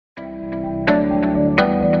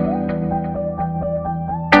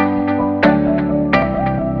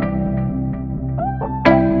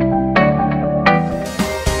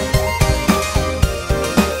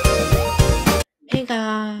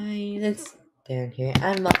Dan here,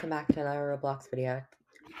 and welcome back to another Roblox video.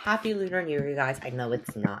 Happy Lunar New Year, you guys. I know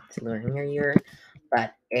it's not Lunar New Year,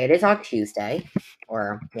 but it is on Tuesday,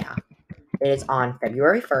 it is on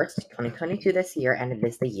February 1st, 2022 this year, and it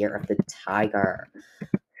is the year of the tiger.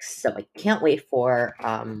 So I can't wait for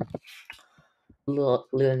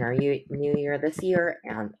Lunar New Year this year,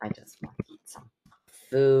 and I just want to eat some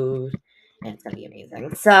food, and it's gonna be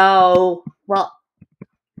amazing. So,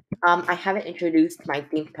 I haven't introduced my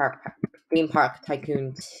theme park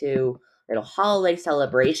tycoon to little holiday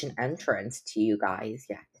celebration entrance to you guys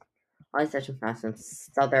yet. Holiday Session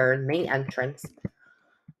Fast Southern main entrance.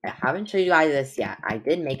 I haven't showed you guys this yet. I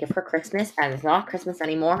did make it for Christmas, and it's not Christmas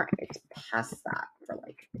anymore. It's past that for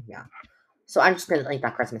So I'm just gonna leave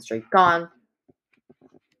that Christmas tree gone.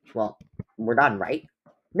 Well, we're done, right?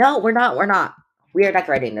 No, we're not. We're not. We are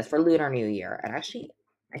decorating this for Lunar New Year, and actually,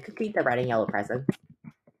 I could keep the red and yellow presents.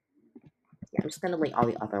 Yeah, I'm just gonna leave all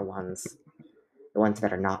the other ones. The ones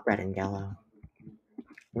that are not red and yellow.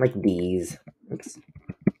 Like these. Let's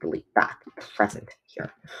delete that present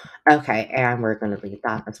here. Okay, and we're going to delete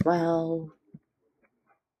that as well.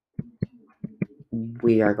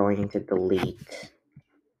 We are going to delete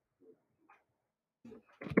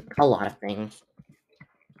a lot of things.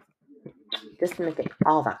 Just to make it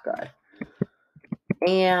all that good.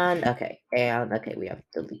 And okay, we have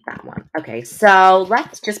to delete that one. Okay, so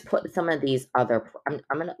let's just put some of these other.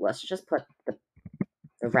 Let's just put the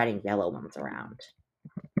red and yellow ones around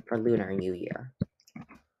for Lunar New Year.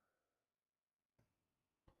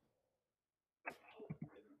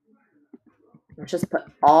 Let's just put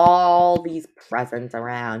all these presents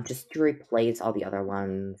around just to replace all the other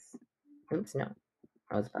ones. Oops, no.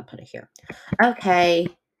 I was about to put it here. Okay.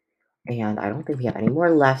 And I don't think we have any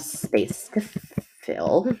more left space to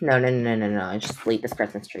fill. No. Just delete this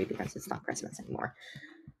Christmas tree because it's not Christmas anymore.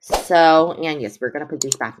 So, and yes, we're going to put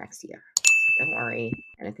these back next year. Don't worry.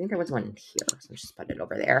 And I think there was one in here, so I'll just put it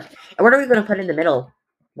over there. And what are we going to put in the middle?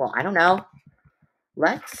 Well, I don't know.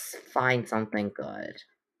 Let's find something good.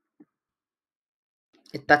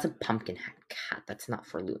 That's a pumpkin cat. That's not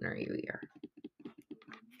for Lunar New Year.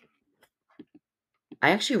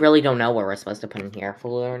 I actually really don't know what we're supposed to put in here for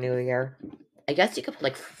Lunar New Year. I guess you could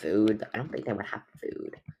put, food, but I don't think they would have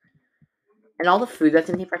food. And all the food that's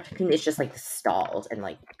in here is just, the stalls, and,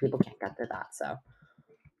 people can't get to that, so.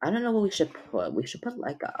 I don't know what we should put. We should put,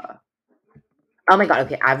 a... Oh my god,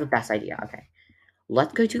 okay, I have the best idea, okay.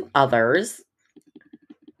 Let's go to others,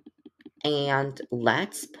 and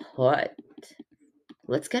let's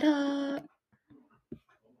get a...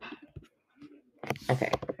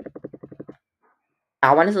 Okay.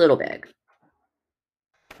 That one is a little big.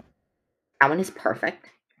 That one is perfect.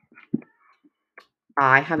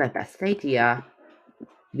 I have a best idea.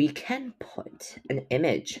 We can put an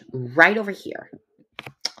image right over here.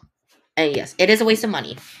 And yes, it is a waste of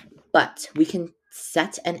money, but we can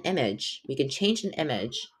set an image. We can change an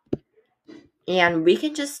image, and we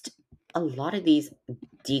can just a lot of these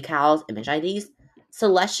decals, image IDs. So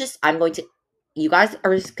let's just. You guys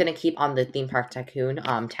are just gonna keep on the theme park tycoon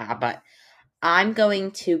tab, but I'm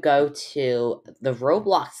going to go to the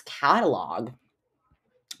Roblox catalog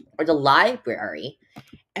or the library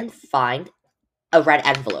and find a red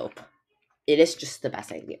envelope. It is just the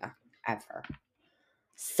best idea ever.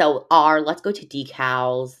 So let's go to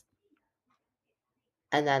decals,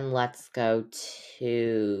 and then let's go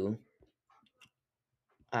to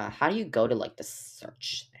how do you go to the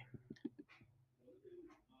search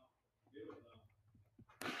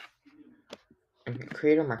thing?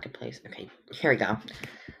 Creator marketplace. Okay, here we go.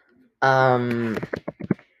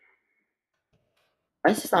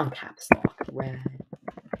 This is on caps lock. Red.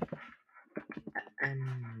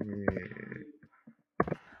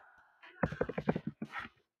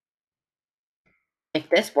 If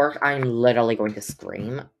this works, I'm literally going to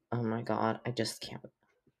scream. Oh my god, I just can't.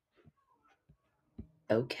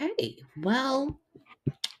 Okay, well,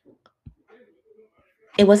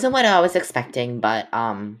 it wasn't what I was expecting, but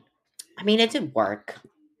I mean, it did work.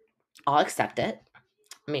 I'll accept it.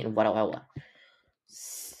 I mean, what?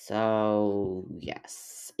 So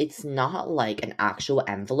yes, it's not like an actual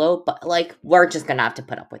envelope, but we're just gonna have to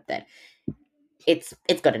put up with it. It's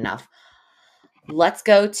good enough. Let's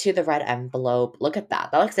go to the red envelope. Look at that.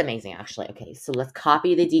 That looks amazing, actually. Okay, so let's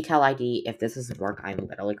copy the decal ID. If this doesn't work, I'm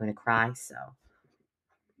literally going to cry, so.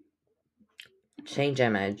 Change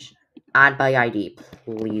image. Add by ID.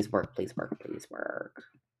 Please work, please work, please work.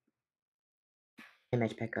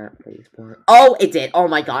 Image picker, please work. Oh, it did. Oh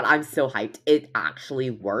my god, I'm so hyped. It actually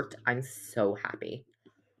worked. I'm so happy.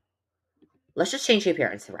 Let's just change the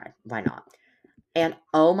appearance to red. Why not? And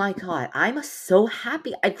oh my god, I'm so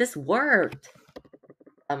happy. This worked.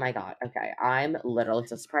 Oh my god. Okay, I'm literally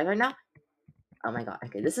so surprised right now. Oh my god.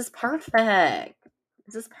 Okay, this is perfect.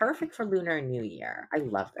 This is perfect for Lunar New Year. I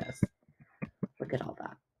love this. Look at all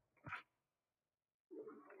that.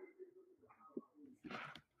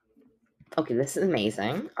 Okay, this is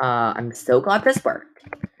amazing. I'm so glad this worked.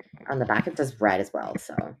 On the back it says red as well,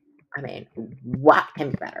 so I mean, what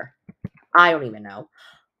can be better? I don't even know.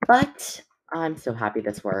 But I'm so happy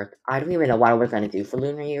this worked. I don't even know what I was gonna do for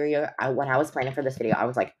Lunar New Year. When I was planning for this video, I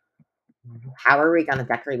was like, how are we gonna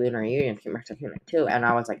decorate Lunar New Year and keep March Human too? And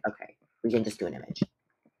I was like, okay, we can just do an image.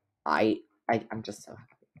 I'm just so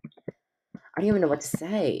happy. I don't even know what to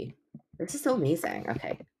say. This is so amazing.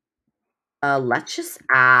 Okay. Let's just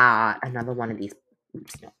add another one of these.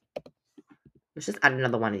 Oops, no. Let's just add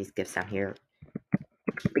another one of these gifts down here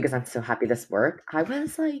because I'm so happy this worked. I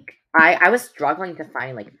was like, I was struggling to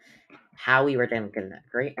find like how we were gonna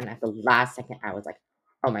decorate, and at the last second, I was like,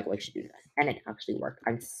 oh my god, we should do this, and it actually worked.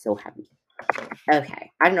 I'm so happy.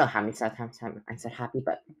 Okay, I don't know how many times I said happy,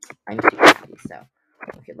 but I'm super happy. So,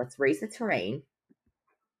 okay, let's raise the terrain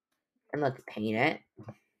and let's paint it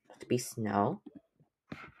to be snow.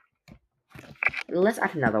 Let's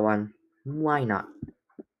add another one. Why not?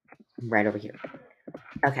 Right over here.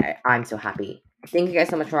 Okay, I'm so happy. Thank you guys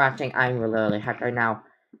so much for watching. I'm really happy right now.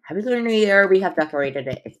 Happy Lunar New Year. We have decorated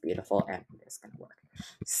it. It's beautiful and it's gonna work.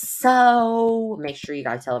 So make sure you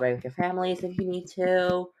guys celebrate with your families if you need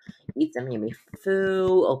to. Eat some yummy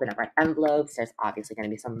food. Open up red envelopes. There's obviously gonna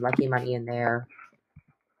be some lucky money in there.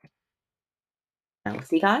 And we'll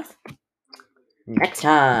see you guys next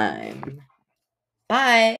time.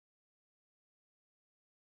 Bye.